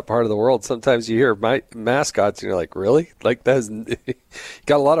 That part of the world, sometimes you hear mascots, and you're like, really? Like, got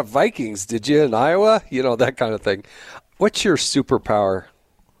a lot of Vikings, did you, in Iowa? That kind of thing. What's your superpower?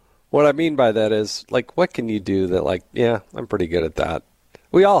 What I mean by that is, what can you do that, I'm pretty good at that?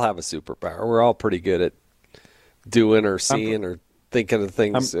 We all have a superpower. We're all pretty good at doing or seeing or thinking of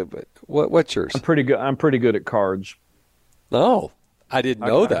things. But what's yours? I'm pretty good at cards. Oh, I didn't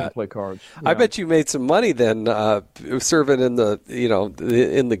know that. I can play cards. Yeah. I bet you made some money then serving in the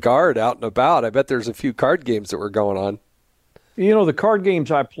in the guard out and about. I bet there's a few card games that were going on. The card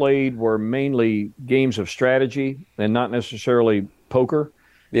games I played were mainly games of strategy and not necessarily poker.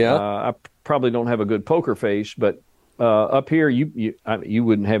 Yeah, I probably don't have a good poker face, but up here you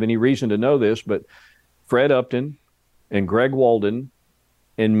wouldn't have any reason to know this, but Fred Upton and Greg Walden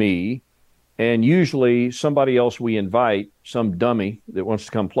and me, and usually somebody else we invite, some dummy that wants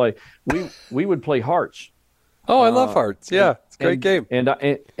to come play, we would play Hearts. Oh, I love Hearts. Yeah, it's a great game.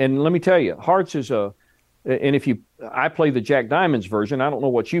 And let me tell you, Hearts is I play the Jack Diamonds version. I don't know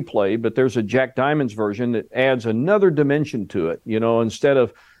what you play, but there's a Jack Diamonds version that adds another dimension to it. Instead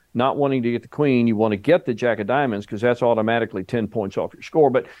of not wanting to get the queen, you want to get the Jack of Diamonds because that's automatically 10 points off your score.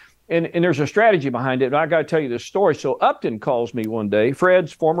 But and there's a strategy behind it. And I got to tell you this story. So Upton calls me one day.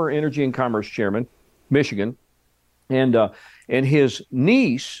 Fred's former Energy and Commerce Chairman, Michigan, and his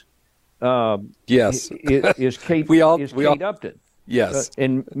niece. Yes, is Kate. Kate Upton. Yes,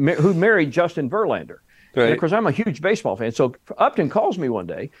 who married Justin Verlander. Right. And of course, I'm a huge baseball fan. So Upton calls me one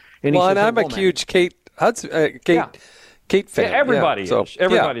day, and he says, I'm a huge Kate fan. Yeah, everybody is. So,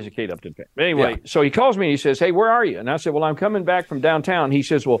 Everybody's a Kate Upton fan. But anyway, so he calls me and he says, "Hey, where are you?" And I said, "Well, I'm coming back from downtown." He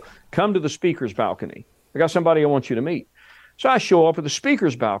says, "Well, come to the speaker's balcony. I got somebody I want you to meet." So I show up at the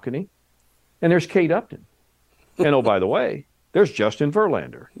speaker's balcony, and there's Kate Upton. And oh, by the way, there's Justin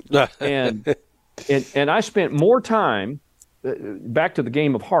Verlander. and I spent more time back to the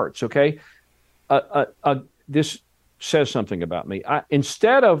game of Hearts. Okay, this says something about me.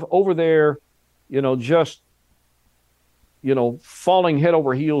 Instead of over there, just falling head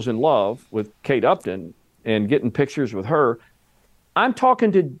over heels in love with Kate Upton and getting pictures with her, I'm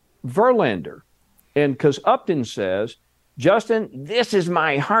talking to Verlander, and because Upton says, "Justin, this is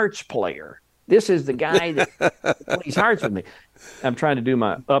my Hearts player. This is the guy that plays Hearts with me." I'm trying to do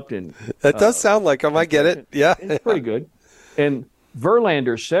my Upton. That does sound like him. I get it. Yeah. It's pretty good. And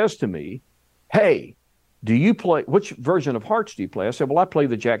Verlander says to me, "Hey, do you play, which version of Hearts do you play?" I said, "Well, I play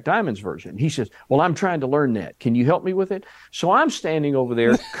the Jack Diamonds version." He says, "Well, I'm trying to learn that. Can you help me with it?" So I'm standing over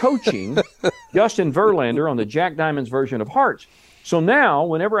there coaching Justin Verlander on the Jack Diamonds version of Hearts. So now,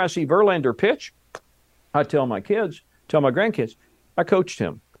 whenever I see Verlander pitch, I tell my grandkids, I coached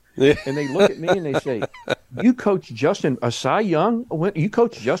him. And they look at me and they say, "You coached Justin, a Cy Young? You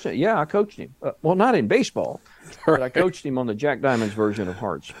coached Justin?" "Yeah, I coached him." Well, not in baseball, but I coached him on the Jack Diamonds version of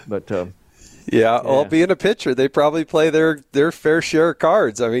Hearts. But well, being a pitcher, they probably play their fair share of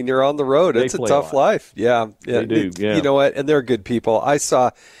cards. I mean, you're on the road. It's a tough life. Yeah. They do, yeah. You know what? And they're good people. I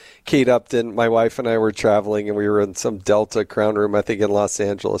saw Kate Upton. My wife and I were traveling, and we were in some Delta Crown Room, I think, in Los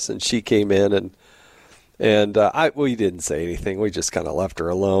Angeles, and she came in, and we didn't say anything. We just kind of left her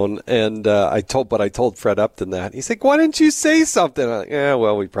alone. And I told Fred Upton that. He's like, "Why didn't you say something?" Yeah,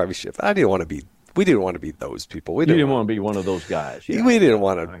 well, we probably should. We didn't want to be those people. We didn't want to be one of those guys. Yeah. We didn't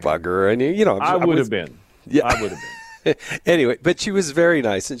want to bug her. And, I would have been. Yeah. I would have been. Anyway, but she was very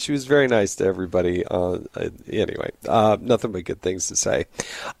nice, and she was very nice to everybody. Anyway, nothing but good things to say.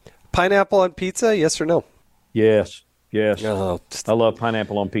 Pineapple on pizza, yes or no? Yes. Oh, I love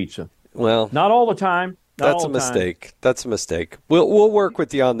pineapple on pizza. Well, not all the time. That's a mistake. That's a mistake. We'll work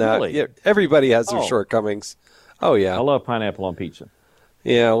with you on that. Really? Yeah, everybody has their shortcomings. Oh, yeah. I love pineapple on pizza.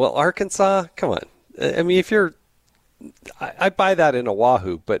 Yeah, well, Arkansas, come on. I mean, I buy that in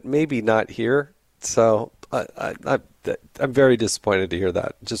Oahu, but maybe not here. So I'm very disappointed to hear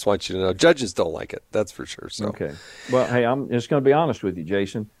that. Just want you to know, judges don't like it. That's for sure. So okay. Well, hey, I'm just going to be honest with you,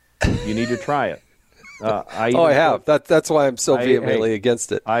 Jason. You need to try it. I have. That's why I'm so vehemently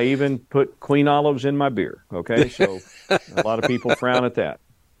against it. I even put Queen Olives in my beer. Okay, so a lot of people frown at that.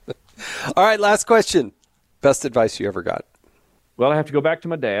 All right, last question. Best advice you ever got? Well, I have to go back to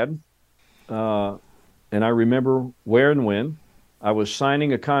my dad, and I remember where and when I was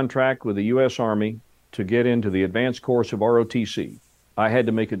signing a contract with the U.S. Army to get into the advanced course of ROTC. I had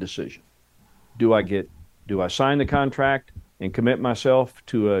to make a decision. Do I sign the contract and commit myself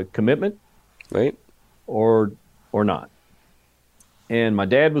to a commitment? Right. Or not. And my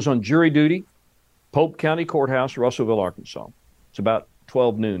dad was on jury duty, Pope County Courthouse, Russellville, Arkansas. It's about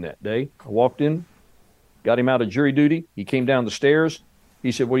 12 noon that day. I walked in, got him out of jury duty. He came down the stairs.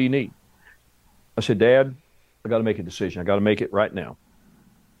 He said, "What do you need?" I said, "Dad, I got to make a decision. I got to make it right now.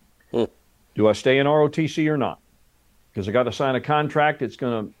 Do I stay in ROTC or not? Because I got to sign a contract that's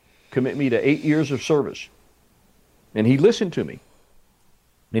going to commit me to 8 years of service." And he listened to me.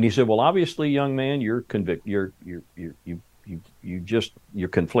 And he said, "Well, obviously, young man, you're you're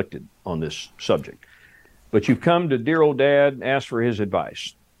conflicted on this subject. But you've come to dear old Dad and asked for his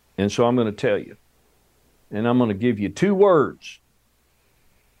advice. And so I'm going to tell you. And I'm going to give you 2 words.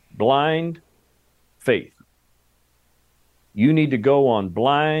 Blind faith. You need to go on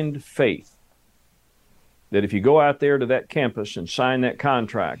blind faith. That if you go out there to that campus and sign that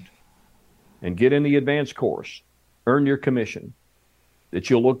contract and get in the advanced course, earn your commission, that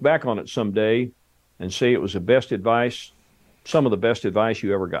you'll look back on it someday and say it was the best advice, some of the best advice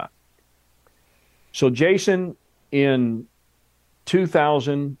you ever got." So, Jason, in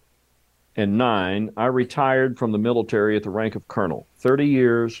 2009, I retired from the military at the rank of colonel, 30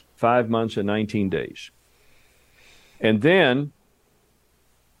 years, 5 months, and 19 days. And then,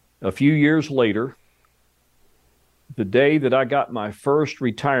 a few years later, the day that I got my first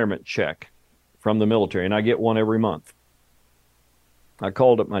retirement check from the military, and I get one every month, I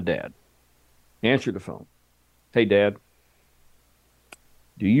called up my dad, answered the phone. Hey, Dad,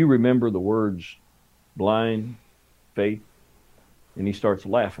 do you remember the words blind faith? And he starts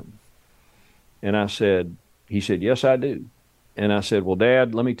laughing. And he said, yes, I do. And I said, well,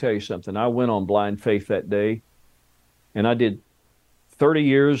 Dad, let me tell you something. I went on blind faith that day, and I did 30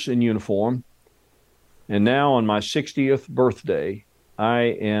 years in uniform. And now on my 60th birthday, I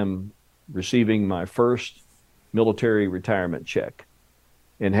am receiving my first military retirement check.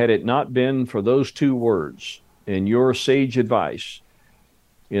 And had it not been for those two words and your sage advice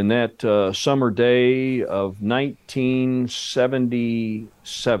in that summer day of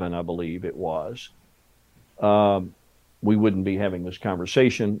 1977, I believe it was, we wouldn't be having this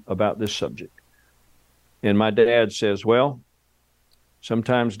conversation about this subject. And my dad says, well,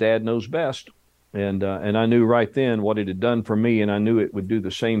 sometimes Dad knows best. And I knew right then what it had done for me, and I knew it would do the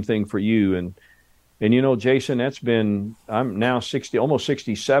same thing for you. And you know, Jason, I'm now 60, almost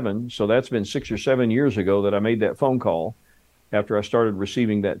 67, so that's been 6 or 7 years ago that I made that phone call after I started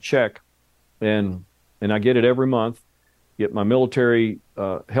receiving that check. And I get it every month, get my military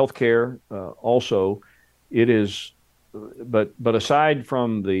health care also. It is, but aside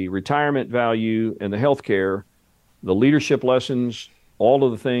from the retirement value and the health care, the leadership lessons, all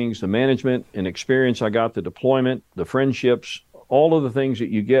of the things, the management and experience I got, the deployment, the friendships, all of the things that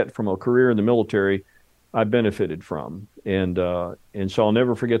you get from a career in the military, I benefited from. And so I'll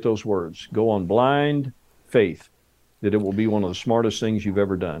never forget those words. Go on blind faith that it will be one of the smartest things you've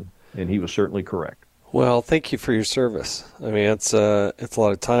ever done. And he was certainly correct. Well, thank you for your service. I mean, it's a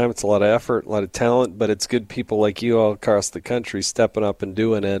lot of time, it's a lot of effort, a lot of talent, but it's good people like you all across the country stepping up and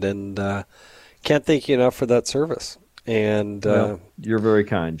doing it. And can't thank you enough for that service. And you're very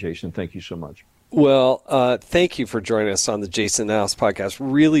kind, Jason. Thank you so much. Well, thank you for joining us on the Jason in the House podcast.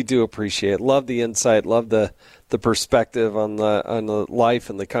 Really do appreciate it. Love the insight. Love the perspective on the life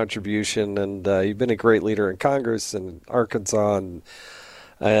and the contribution. And you've been a great leader in Congress and Arkansas.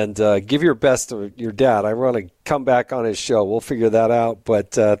 And give your best to your dad. I want to come back on his show. We'll figure that out.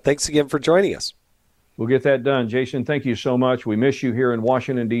 But thanks again for joining us. We'll get that done. Jason, thank you so much. We miss you here in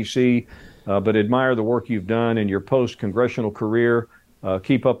Washington, D.C., but admire the work you've done in your post-congressional career.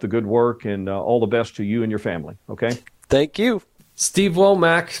 Keep up the good work, and all the best to you and your family, okay? Thank you. Steve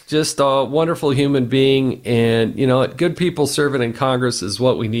Womack, just a wonderful human being, and, you know, good people serving in Congress is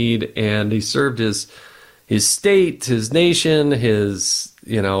what we need, and he served his state, his nation, his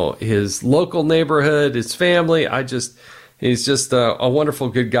local neighborhood, his family. He's just a wonderful,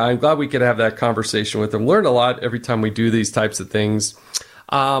 good guy. I'm glad we could have that conversation with him. Learn a lot every time we do these types of things.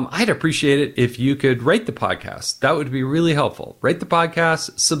 I'd appreciate it if you could rate the podcast. That would be really helpful. Rate the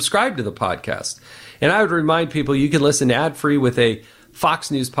podcast, subscribe to the podcast. And I would remind people you can listen ad-free with a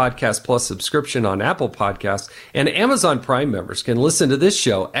Fox News Podcast Plus subscription on Apple Podcasts, and Amazon Prime members can listen to this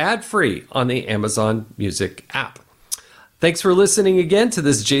show ad-free on the Amazon Music app. Thanks for listening again to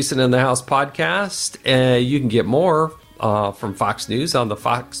this Jason in the House podcast. You can get more from Fox News on the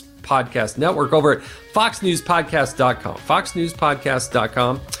Fox Podcast Network over at foxnewspodcast.com,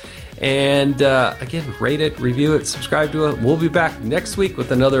 foxnewspodcast.com. And again, rate it, review it, subscribe to it. We'll be back next week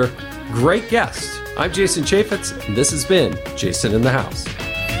with another great guest. I'm Jason Chaffetz, and this has been Jason in the House.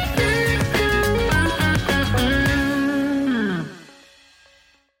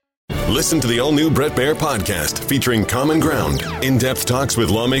 Listen to the all-new Bret Baier podcast featuring Common Ground, in-depth talks with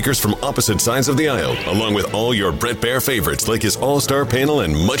lawmakers from opposite sides of the aisle, along with all your Bret Baier favorites like his all-star panel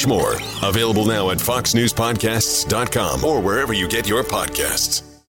and much more. Available now at foxnewspodcasts.com or wherever you get your podcasts.